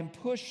that I can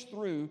push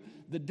through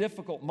the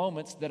difficult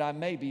moments that I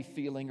may be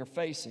feeling or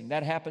facing.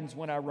 That happens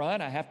when I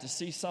run. I have to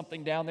see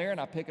something down there and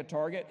I pick a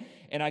target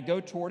and I go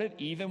toward it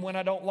even when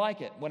I don't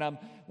like it. When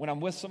I'm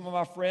with some of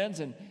my friends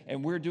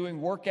and we're doing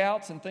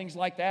workouts and things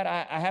like that,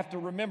 I have to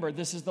remember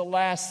this is the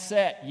last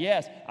set.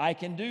 Yes, I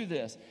can do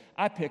this.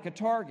 I pick a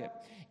target.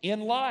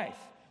 In life,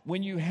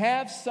 when you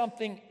have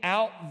something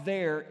out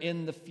there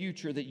in the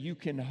future that you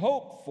can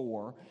hope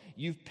for,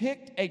 you've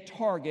picked a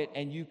target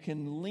and you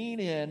can lean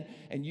in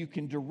and you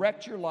can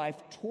direct your life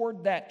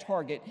toward that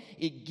target.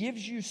 It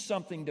gives you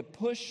something to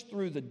push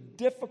through the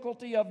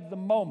difficulty of the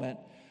moment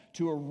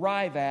to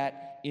arrive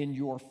at in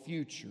your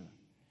future.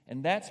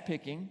 And that's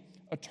picking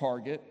a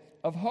target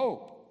of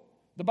hope.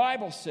 The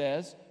Bible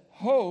says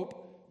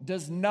hope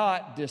does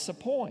not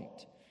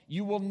disappoint.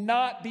 You will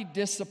not be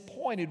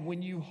disappointed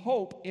when you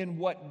hope in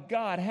what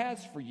God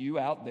has for you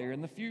out there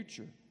in the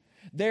future.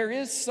 There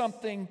is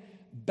something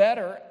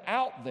better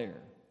out there,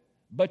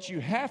 but you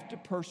have to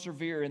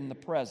persevere in the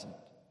present.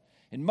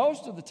 And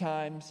most of the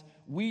times,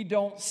 we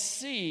don't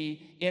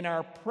see in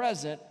our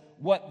present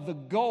what the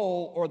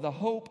goal or the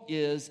hope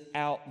is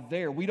out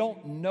there. We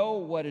don't know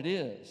what it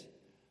is.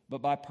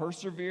 But by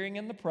persevering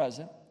in the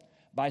present,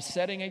 by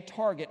setting a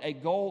target, a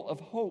goal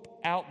of hope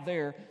out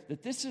there,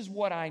 that this is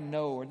what I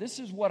know or this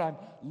is what I'm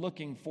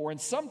looking for.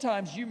 And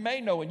sometimes you may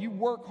know and you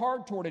work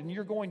hard toward it and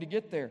you're going to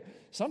get there.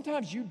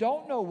 Sometimes you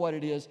don't know what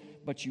it is,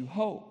 but you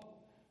hope.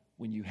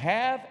 When you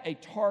have a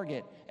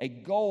target, a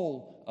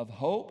goal of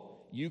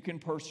hope, you can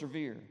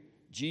persevere.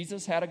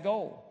 Jesus had a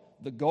goal.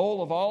 The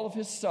goal of all of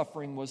his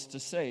suffering was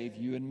to save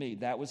you and me.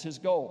 That was his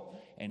goal.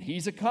 And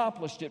he's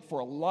accomplished it for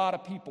a lot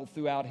of people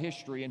throughout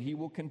history, and he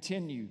will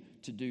continue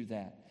to do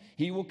that.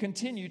 He will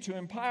continue to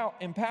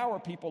empower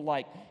people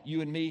like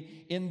you and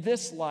me in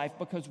this life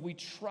because we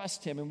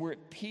trust him and we're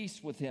at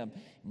peace with him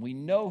and we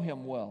know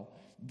him well.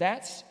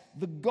 That's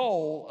the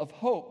goal of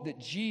hope that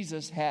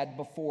Jesus had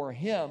before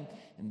him.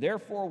 And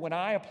therefore, when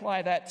I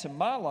apply that to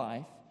my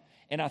life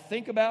and I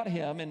think about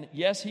him, and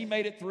yes, he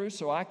made it through,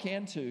 so I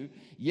can too.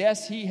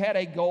 Yes, he had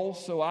a goal,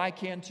 so I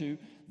can too.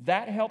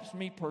 That helps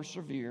me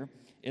persevere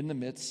in the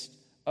midst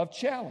of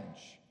challenge.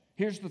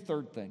 Here's the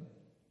third thing.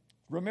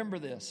 Remember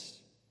this.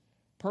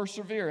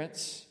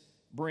 Perseverance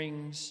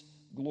brings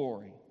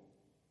glory.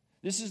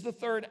 This is the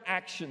third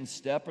action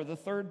step or the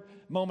third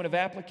moment of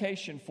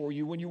application for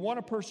you. When you want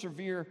to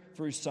persevere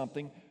through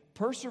something,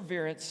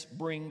 perseverance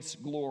brings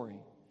glory.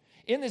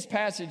 In this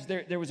passage,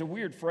 there was a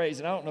weird phrase,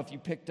 and I don't know if you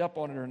picked up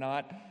on it or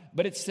not,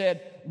 but it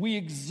said, we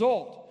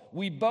exult,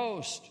 we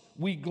boast,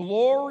 we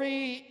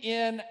glory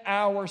in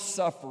our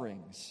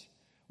sufferings.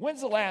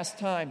 When's the last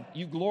time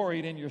you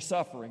gloried in your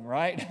suffering,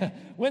 right?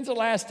 When's the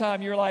last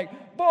time you're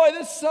like, boy,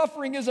 this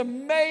suffering is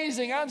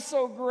amazing. I'm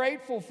so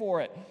grateful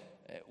for it.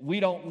 We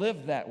don't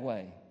live that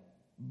way,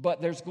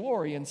 but there's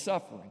glory in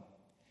suffering.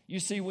 You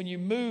see, when you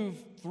move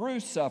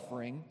through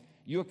suffering,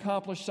 you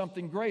accomplish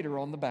something greater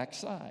on the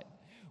backside.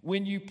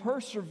 When you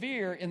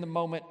persevere in the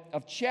moment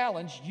of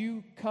challenge,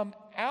 you come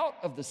out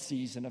of the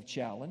season of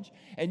challenge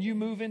and you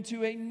move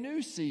into a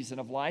new season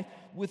of life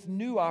with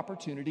new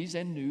opportunities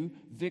and new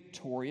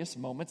victorious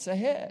moments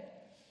ahead.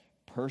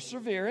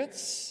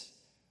 Perseverance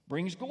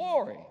brings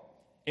glory.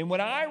 And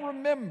when I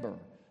remember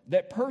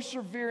that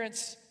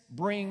perseverance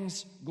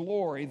brings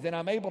glory, then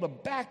I'm able to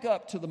back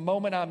up to the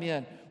moment I'm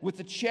in with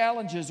the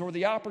challenges or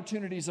the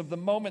opportunities of the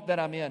moment that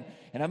I'm in.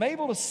 And I'm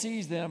able to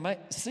seize them,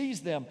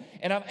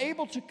 and I'm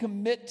able to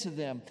commit to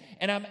them.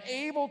 And I'm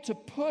able to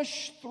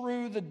push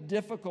through the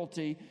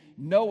difficulty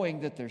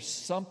knowing that there's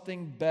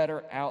something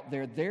better out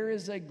there. There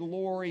is a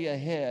glory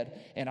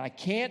ahead, and I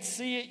can't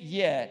see it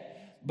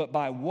yet, but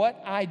by what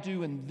I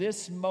do in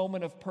this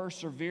moment of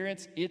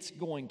perseverance, it's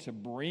going to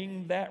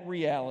bring that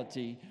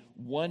reality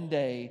one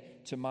day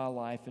to my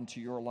life and to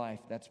your life.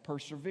 That's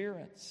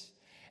perseverance.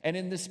 And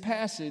in this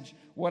passage,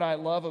 what I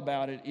love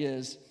about it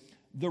is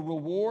the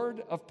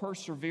reward of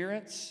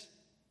perseverance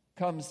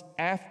comes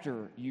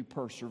after you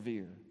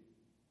persevere,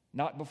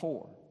 not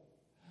before.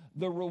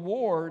 The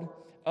reward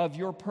of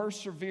your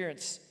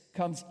perseverance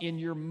comes in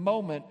your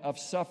moment of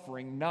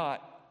suffering,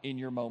 not in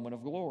your moment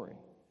of glory.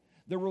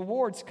 The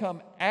rewards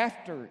come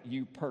after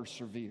you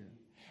persevere.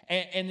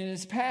 And in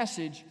this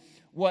passage,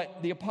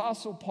 what the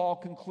Apostle Paul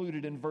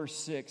concluded in verse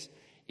 6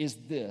 is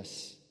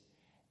this: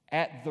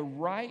 at the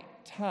right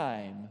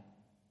time,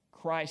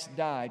 Christ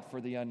died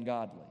for the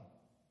ungodly.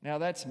 Now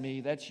that's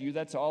me, that's you,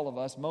 that's all of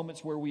us.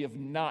 Moments where we have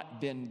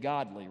not been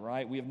godly,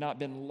 right? We have not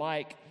been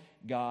like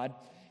God.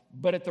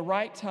 But at the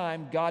right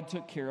time, God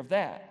took care of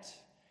that.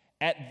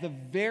 At the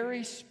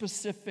very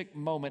specific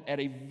moment, at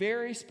a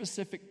very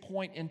specific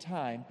point in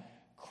time,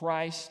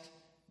 Christ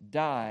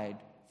died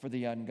for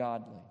the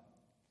ungodly.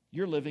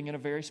 You're living in a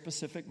very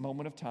specific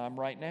moment of time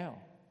right now.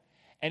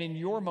 And in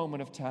your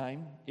moment of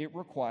time, it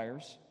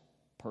requires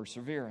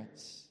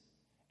perseverance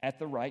at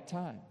the right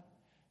time.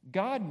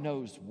 God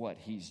knows what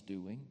He's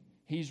doing.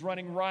 He's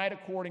running right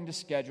according to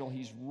schedule.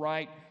 He's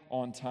right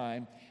on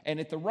time. And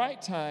at the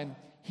right time,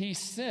 He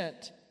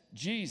sent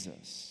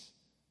Jesus.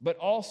 But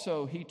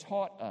also, He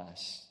taught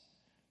us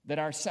that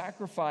our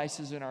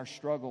sacrifices and our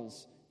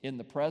struggles in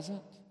the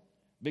present,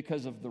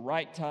 because of the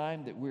right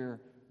time that we're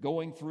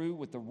going through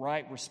with the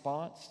right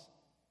response,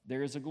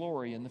 there is a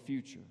glory in the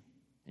future.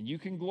 And you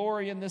can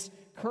glory in this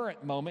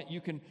current moment.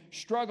 You can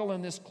struggle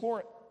in this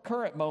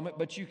current moment,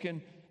 but you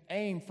can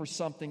aim for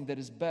something that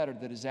is better,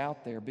 that is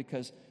out there,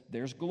 because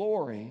there's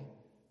glory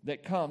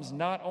that comes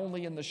not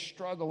only in the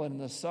struggle and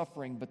the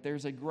suffering, but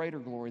there's a greater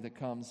glory that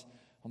comes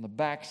on the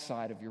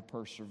backside of your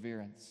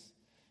perseverance.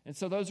 And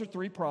so those are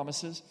three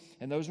promises,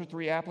 and those are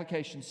three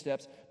application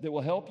steps that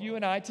will help you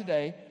and I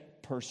today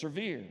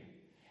persevere.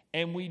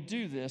 And we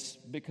do this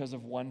because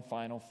of one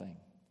final thing.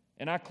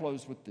 And I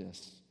close with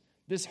this.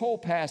 This whole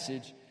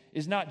passage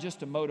is not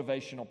just a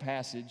motivational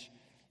passage.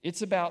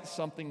 It's about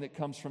something that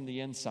comes from the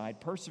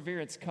inside.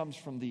 Perseverance comes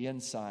from the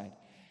inside.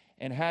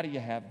 And how do you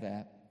have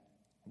that?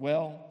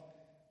 Well,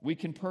 we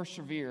can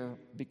persevere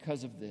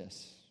because of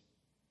this.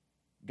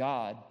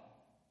 God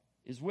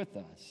is with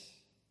us.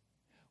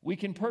 We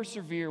can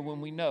persevere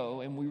when we know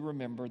and we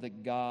remember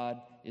that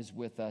God is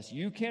with us.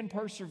 You can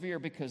persevere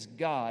because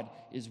God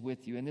is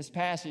with you. In this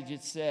passage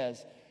it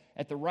says,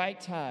 at the right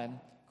time,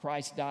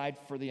 Christ died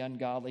for the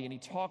ungodly. And he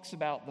talks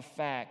about the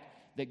fact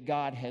that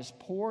God has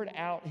poured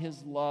out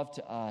His love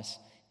to us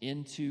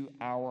into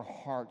our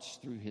hearts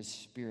through His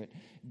Spirit.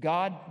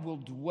 God will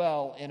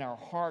dwell in our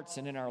hearts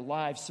and in our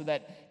lives, so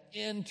that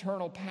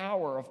internal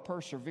power of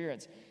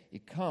perseverance,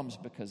 it comes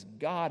because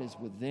God is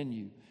within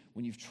you.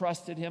 When you've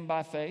trusted Him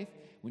by faith,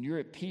 when you're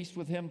at peace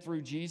with Him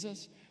through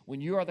Jesus, when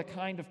you are the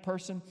kind of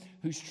person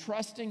who's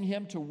trusting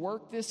Him to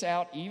work this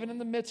out, even in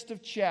the midst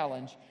of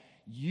challenge,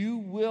 you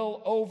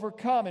will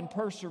overcome and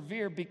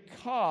persevere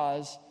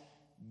because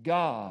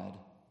God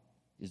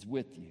is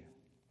with you.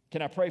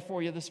 Can I pray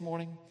for you this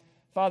morning?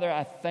 Father,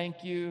 I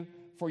thank you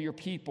for your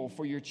people,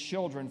 for your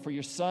children, for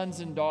your sons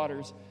and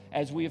daughters,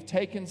 as we have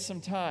taken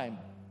some time,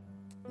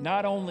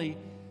 not only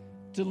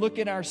to look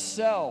at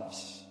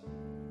ourselves,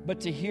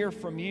 but to hear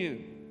from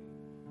you.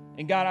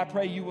 And God, I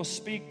pray you will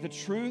speak the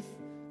truth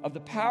of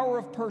the power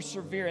of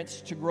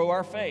perseverance to grow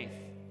our faith.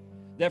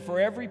 That for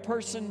every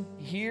person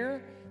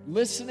here,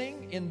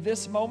 listening in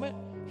this moment,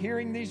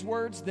 hearing these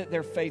words, that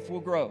their faith will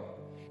grow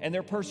and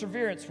their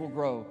perseverance will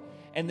grow,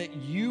 and that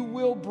you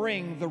will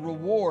bring the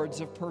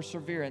rewards of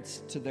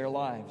perseverance to their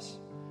lives.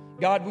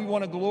 God, we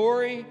want to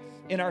glory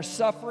in our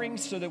suffering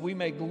so that we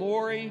may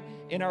glory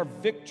in our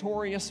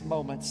victorious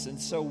moments. And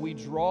so we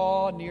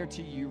draw near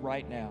to you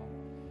right now.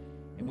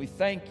 And we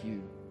thank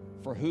you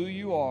for who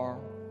you are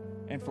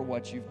and for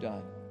what you've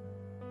done.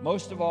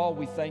 Most of all,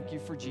 we thank you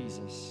for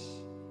Jesus.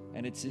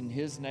 And it's in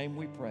His name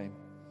we pray.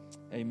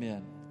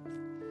 Amen.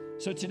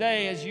 So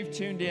today, as you've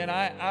tuned in,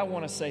 I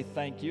want to say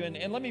thank you.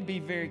 And let me be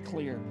very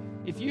clear.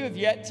 If you have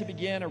yet to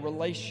begin a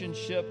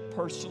relationship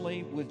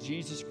personally with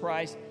Jesus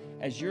Christ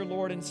as your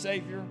Lord and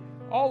Savior,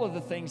 all of the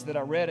things that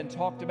I read and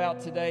talked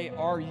about today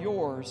are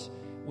yours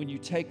when you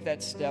take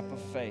that step of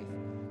faith.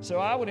 So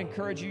I would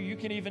encourage you, you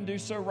can even do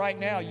so right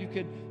now. You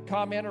could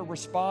comment or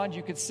respond.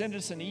 You could send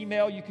us an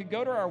email. You could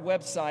go to our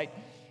website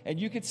and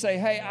you could say,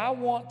 hey, I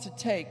want to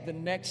take the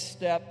next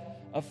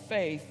step of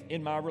faith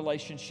in my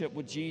relationship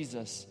with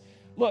Jesus.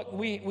 Look,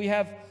 we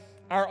have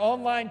our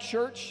online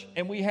church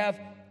and we have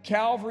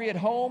Calvary at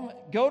home,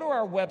 go to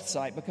our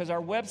website, because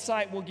our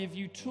website will give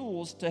you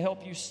tools to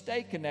help you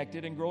stay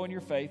connected and grow in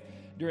your faith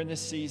during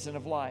this season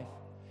of life.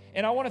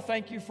 And I want to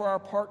thank you for our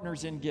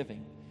partners in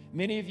giving.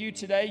 Many of you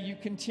today, you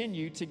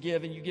continue to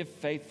give and you give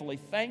faithfully.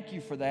 Thank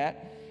you for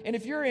that. And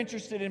if you're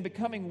interested in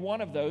becoming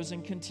one of those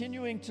and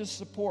continuing to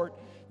support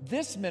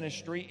this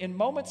ministry in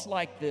moments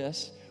like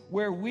this,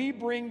 where we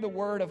bring the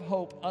word of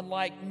hope,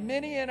 unlike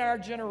many in our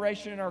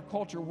generation and our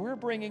culture, we're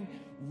bringing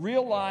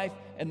real life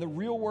and the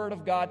real word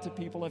of God to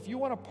people. If you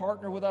want to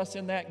partner with us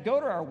in that, go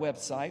to our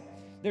website.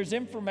 There's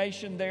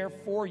information there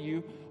for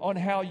you on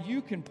how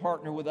you can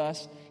partner with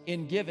us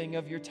in giving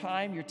of your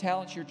time, your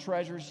talents, your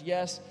treasures,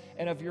 yes,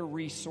 and of your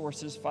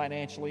resources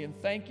financially. And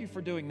thank you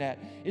for doing that.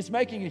 It's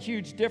making a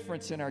huge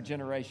difference in our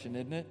generation,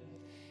 isn't it?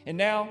 And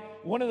now,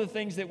 one of the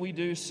things that we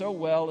do so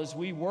well is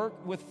we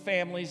work with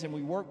families and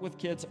we work with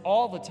kids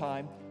all the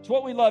time. It's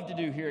what we love to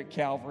do here at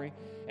Calvary.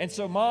 And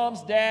so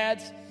moms,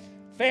 dads,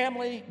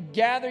 family,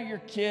 gather your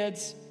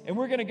kids. And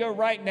we're going to go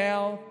right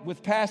now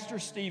with Pastor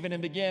Stephen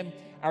and begin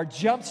our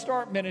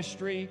Jumpstart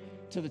ministry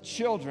to the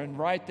children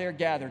right there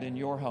gathered in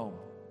your home.